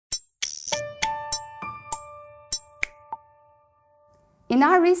In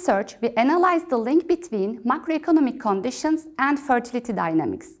our research, we analyzed the link between macroeconomic conditions and fertility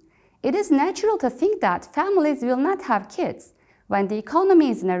dynamics. It is natural to think that families will not have kids when the economy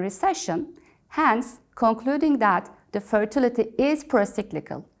is in a recession, hence concluding that the fertility is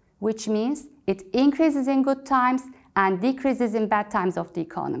pro-cyclical, which means it increases in good times and decreases in bad times of the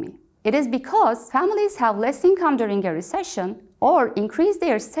economy. It is because families have less income during a recession or increase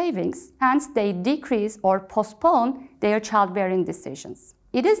their savings, hence they decrease or postpone their childbearing decisions.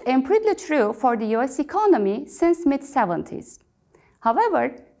 It is empirically true for the US economy since mid-70s.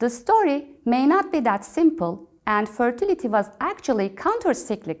 However, the story may not be that simple, and fertility was actually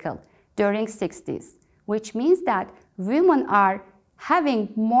counter-cyclical during 60s, which means that women are having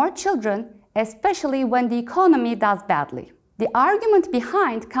more children, especially when the economy does badly. The argument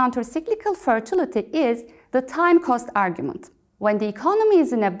behind counter-cyclical fertility is the time cost argument. When the economy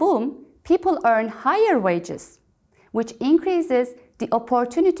is in a boom, people earn higher wages, which increases the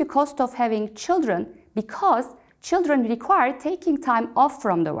opportunity cost of having children because children require taking time off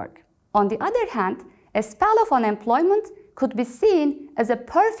from the work. On the other hand, a spell of unemployment could be seen as a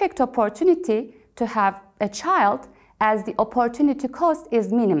perfect opportunity to have a child, as the opportunity cost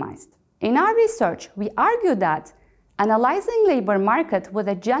is minimized. In our research, we argue that analyzing labor market with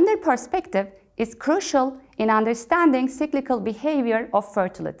a gender perspective is crucial in understanding cyclical behavior of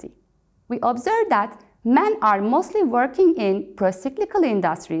fertility. We observe that men are mostly working in pro-cyclical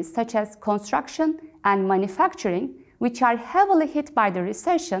industries such as construction and manufacturing, which are heavily hit by the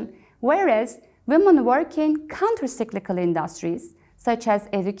recession, whereas women work in counter-cyclical industries such as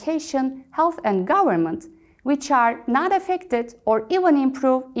education, health, and government, which are not affected or even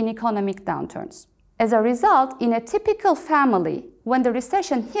improve in economic downturns. As a result, in a typical family, when the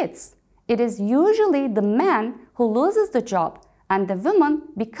recession hits, it is usually the man who loses the job and the woman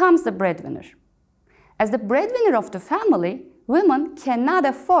becomes the breadwinner. As the breadwinner of the family, women cannot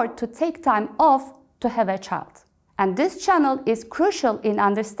afford to take time off to have a child. And this channel is crucial in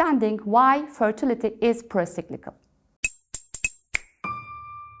understanding why fertility is pro-cyclical.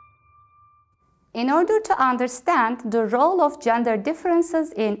 In order to understand the role of gender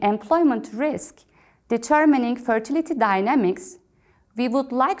differences in employment risk determining fertility dynamics, we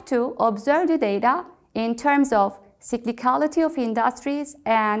would like to observe the data in terms of cyclicality of industries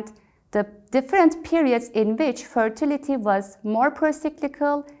and the different periods in which fertility was more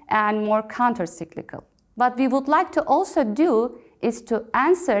pro-cyclical and more counter-cyclical. What we would like to also do is to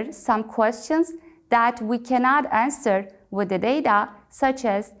answer some questions that we cannot answer with the data, such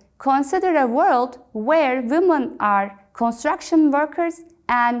as consider a world where women are construction workers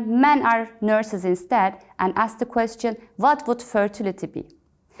and men are nurses instead, and ask the question, what would fertility be?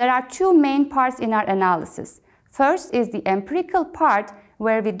 There are two main parts in our analysis. First is the empirical part,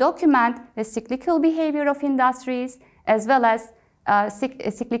 where we document the cyclical behavior of industries as well as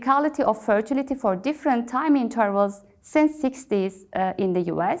cyclicality of fertility for different time intervals since 60s in the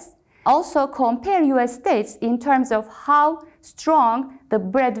US. Also compare US states in terms of how strong the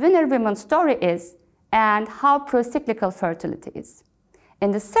breadwinner women story is and how pro-cyclical fertility is. In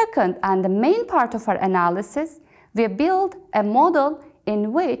the second and the main part of our analysis, we build a model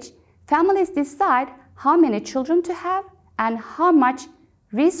in which families decide how many children to have and how much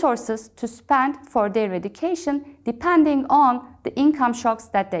resources to spend for their education depending on the income shocks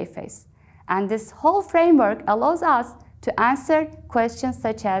that they face. And this whole framework allows us to answer questions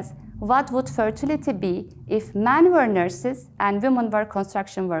such as, what would fertility be if men were nurses and women were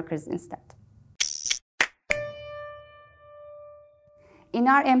construction workers instead? In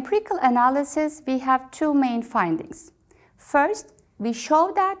our empirical analysis, we have two main findings. First, we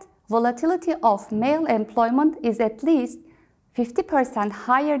show that volatility of male employment is at least 50%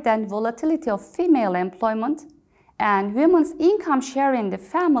 higher than volatility of female employment, and women's income share in the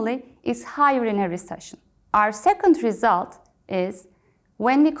family is higher in a recession. Our second result is,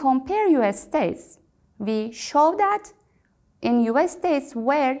 when we compare US states, we show that in US states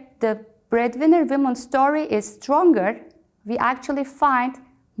where the breadwinner women story is stronger, we actually find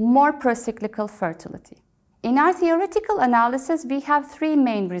more pro-cyclical fertility. In our theoretical analysis, we have three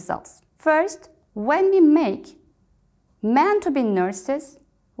main results. First, when we make men to be nurses,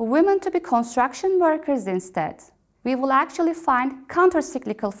 women to be construction workers instead, we will actually find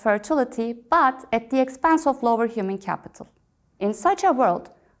counter-cyclical fertility, but at the expense of lower human capital. In such a world,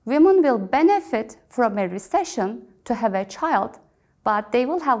 women will benefit from a recession to have a child, but they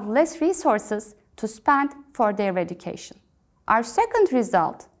will have less resources to spend for their education. Our second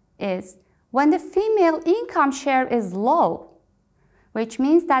result is when the female income share is low, which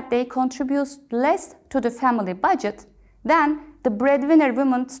means that they contribute less to the family budget, then the breadwinner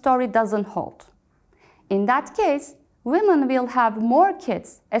woman story doesn't hold. In that case, women will have more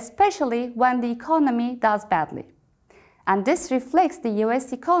kids, especially when the economy does badly. And this reflects the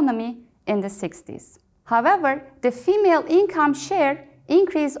US economy in the 60s. However, the female income share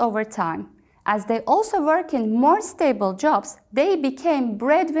increased over time. As they also work in more stable jobs, they became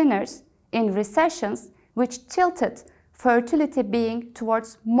breadwinners in recessions, which tilted fertility being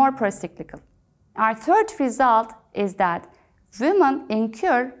towards more pro-cyclical. Our third result is that women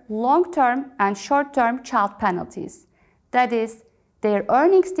incur long-term and short-term child penalties. That is, their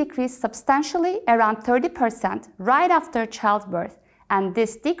earnings decrease substantially, around 30%, right after childbirth, and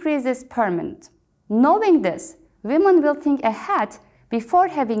this decrease is permanent. Knowing this, women will think ahead before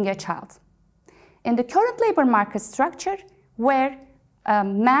having a child. In the current labor market structure, where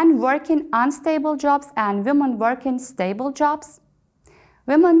men work in unstable jobs and women work in stable jobs,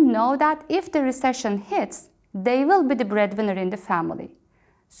 women know that if the recession hits, they will be the breadwinner in the family.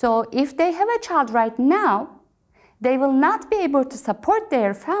 So if they have a child right now, they will not be able to support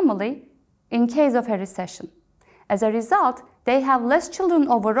their family in case of a recession. As a result, they have less children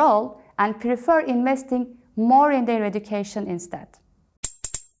overall and prefer investing more in their education instead.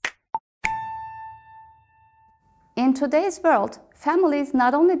 In today's world, families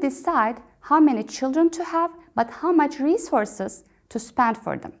not only decide how many children to have, but how much resources to spend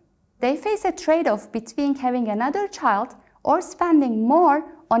for them. They face a trade-off between having another child or spending more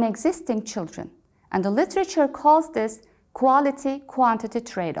on existing children. And the literature calls this quality-quantity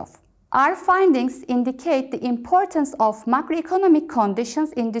trade-off. Our findings indicate the importance of macroeconomic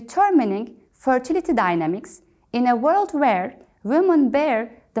conditions in determining fertility dynamics in a world where women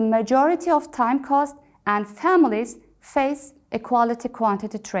bear the majority of time cost and families face a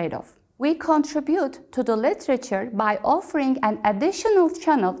quality-quantity trade-off. We contribute to the literature by offering an additional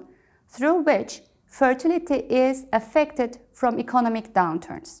channel through which fertility is affected from economic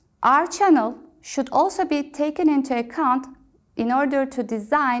downturns. Our channel should also be taken into account in order to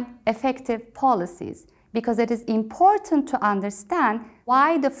design effective policies, because it is important to understand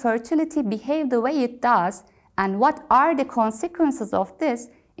why the fertility behaves the way it does and what are the consequences of this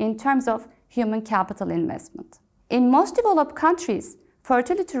in terms of human capital investment. In most developed countries,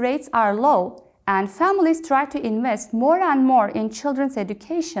 fertility rates are low and families try to invest more and more in children's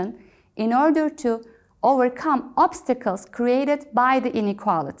education in order to overcome obstacles created by the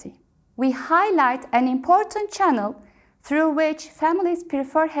inequality. We highlight an important channel through which families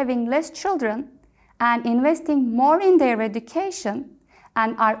prefer having less children and investing more in their education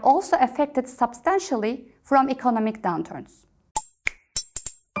and are also affected substantially from economic downturns.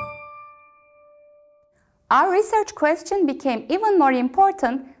 Our research question became even more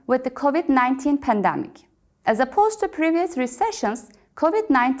important with the COVID-19 pandemic. As opposed to previous recessions,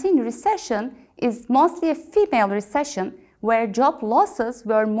 COVID-19 recession is mostly a female recession where job losses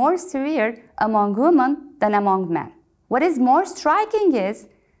were more severe among women than among men. What is more striking is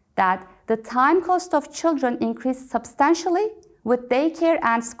that the time cost of children increased substantially with daycare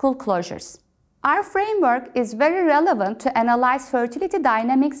and school closures. Our framework is very relevant to analyze fertility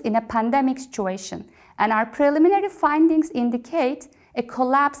dynamics in a pandemic situation, and our preliminary findings indicate a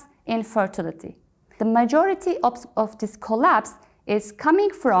collapse in fertility. The majority of this collapse is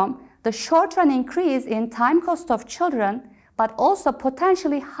coming from the short-run increase in time cost of children, but also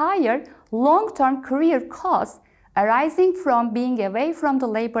potentially higher long-term career costs arising from being away from the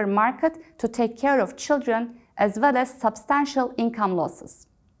labor market to take care of children, as well as substantial income losses.